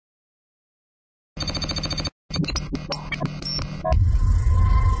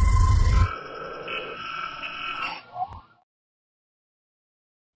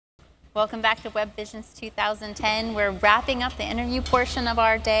Welcome back to WebVisions 2010. We're wrapping up the interview portion of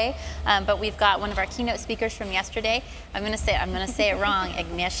our day, but we've got one of our keynote speakers from yesterday. I'm going to say it wrong.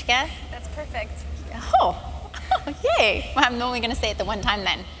 Agnieszka. That's perfect. Oh, yay! Well, I'm only going to say it the one time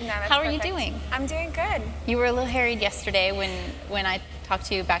then. No, that's How are perfect. you doing? I'm doing good. You were a little harried yesterday when I talked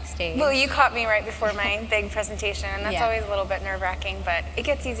to you backstage. Well, you caught me right before my big presentation, and that's always a little bit nerve-wracking, but it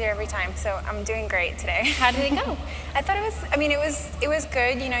gets easier every time, so I'm doing great today. How did it go? I thought it was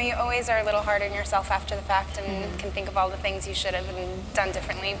good. You know, you always are a little hard on yourself after the fact and can think of all the things you should have done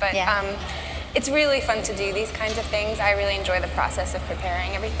differently, but it's really fun to do these kinds of things. I really enjoy the process of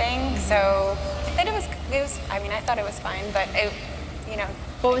preparing everything, so I thought it was fine, but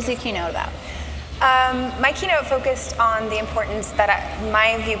What was the keynote about? My keynote focused on the importance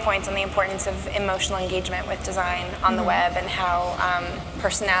my viewpoints on the importance of emotional engagement with design on the web, and how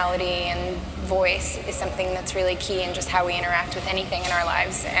personality and voice is something that's really key in just how we interact with anything in our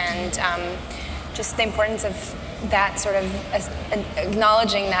lives, and just the importance of that sort of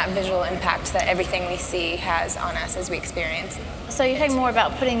acknowledging that visual impact that everything we see has on us as we experience. So you're talking more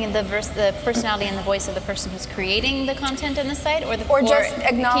about putting in the personality and the voice of the person who's creating the content in the site, or just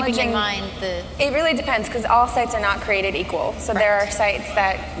acknowledging, keeping in mind the... It really depends, because all sites are not created equal. So there are sites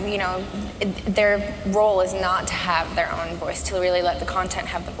that, their role is not to have their own voice, to really let the content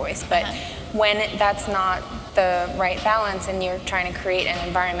have the voice. But when that's not the right balance and you're trying to create an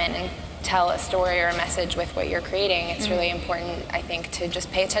environment and tell a story or a message with what you're creating, it's really important, I think, to just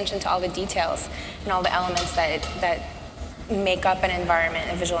pay attention to all the details and all the elements that make up an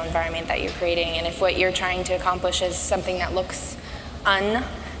environment, a visual environment that you're creating. And if what you're trying to accomplish is something that looks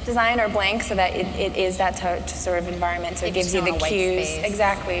undesigned or blank, so that it is that sort of environment, so it gives you the cues.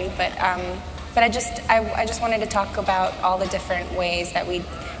 Exactly. But I just wanted to talk about all the different ways that we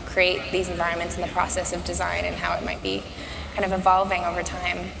create these environments in the process of design, and how it might be kind of evolving over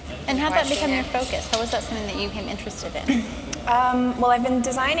time. And how did that become your focus? How was that something that you became interested in? Well, I've been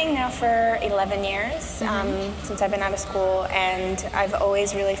designing now for 11 years, since I've been out of school, and I've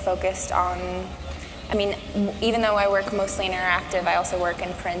always really focused on, even though I work mostly interactive, I also work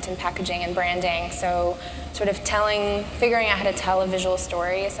in print and packaging and branding, so sort of figuring out how to tell a visual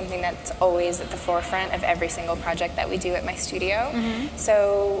story is something that's always at the forefront of every single project that we do at my studio.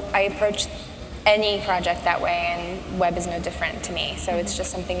 So I approach any project that way, and web is no different to me. So it's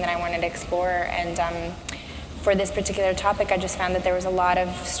just something that I wanted to explore, and for this particular topic, I just found that there was a lot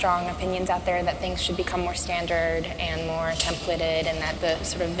of strong opinions out there that things should become more standard and more templated, and that the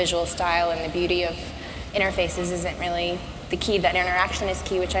sort of visual style and the beauty of interfaces isn't really the key, that interaction is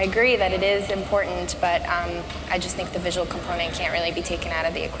key, which I agree that it is important, but I just think the visual component can't really be taken out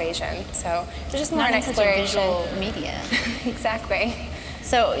of the equation. So it's just more an exploration. Not visual media. Exactly.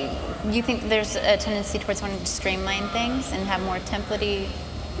 So you think there's a tendency towards wanting to streamline things and have more template-y?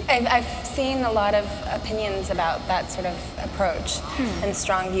 I've seen a lot of opinions about that sort of approach and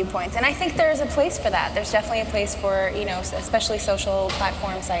strong viewpoints, and I think there's a place for that. There's definitely a place for, especially social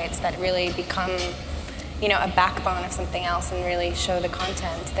platform sites that really become, a backbone of something else and really show the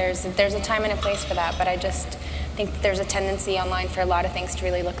content. There's a time and a place for that, but I just think that there's a tendency online for a lot of things to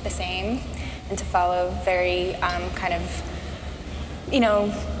really look the same and to follow very kind of,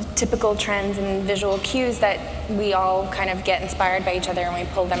 typical trends and visual cues that we all kind of get inspired by each other, and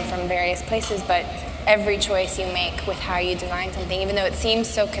we pull them from various places. But every choice you make with how you design something, even though it seems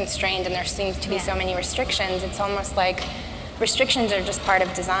so constrained and there seems to be so many restrictions, it's almost like restrictions are just part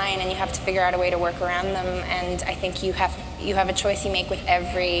of design, and you have to figure out a way to work around them. And I think you have a choice you make with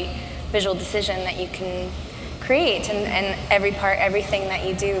every visual decision that you can create, and everything that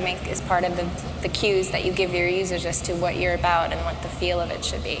you do is part of the cues that you give your users as to what you're about and what the feel of it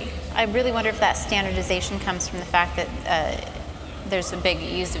should be. I really wonder if that standardization comes from the fact that there's a big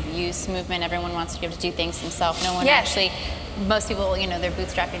ease of use movement. Everyone wants to be able to do things themselves. No one actually, most people, they're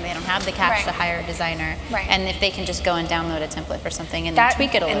bootstrapping, they don't have the cash to hire a designer. And if they can just go and download a template for something and then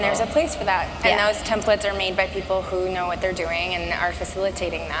tweak it a little. And there's a place for that. And those templates are made by people who know what they're doing and are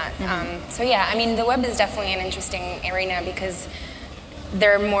facilitating that. So the web is definitely an interesting arena, because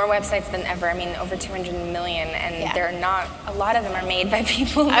there are more websites than ever. Over 200 million, and there are not, a lot of them are made by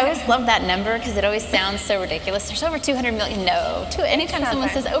people. I always love that number, because it always sounds so ridiculous. There's over 200 million. No. Anytime someone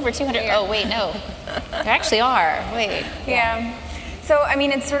says over 200, oh, wait, no. There actually are. Wait. Yeah. So,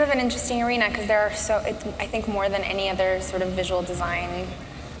 it's sort of an interesting arena, because there are I think more than any other sort of visual design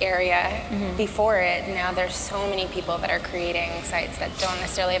area before it, now there's so many people that are creating sites that don't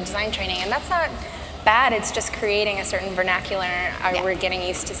necessarily have design training, and that's not bad. It's just creating a certain vernacular. We're getting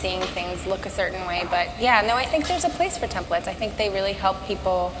used to seeing things look a certain way. But I think there's a place for templates. I think they really help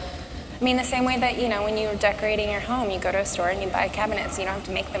people I mean, the same way that, you know, when you're decorating your home, you go to a store and you buy cabinets, you don't have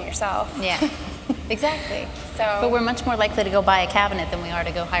to make them yourself. Yeah, exactly. So, but we're much more likely to go buy a cabinet than we are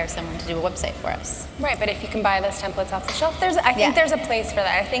to go hire someone to do a website for us. Right, but if you can buy those templates off the shelf, I think there's a place for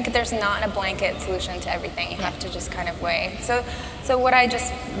that. I think there's not a blanket solution to everything. You have to just kind of weigh. So what I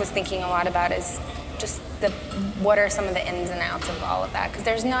just was thinking a lot about is just what are some of the ins and outs of all of that, because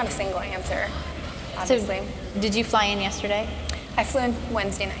there's not a single answer, obviously. So did you fly in yesterday? I flew in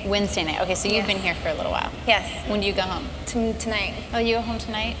Wednesday night. Wednesday night. Okay, so you've been here for a little while. Yes. When do you go home? Tonight. Oh, you go home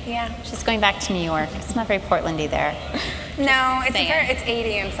tonight? Yeah. She's going back to New York. It's not very Portlandy there. No, it's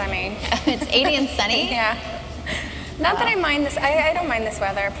 80 and sunny. It's 80 and sunny? Yeah. Not that I mind this. I don't mind this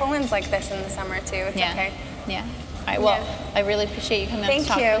weather. Poland's like this in the summer too. It's okay. Yeah. All right. Well, I really appreciate you coming out to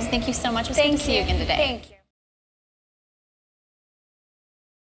talk to us. Thank you so much. It was good to see you again today. Thank you.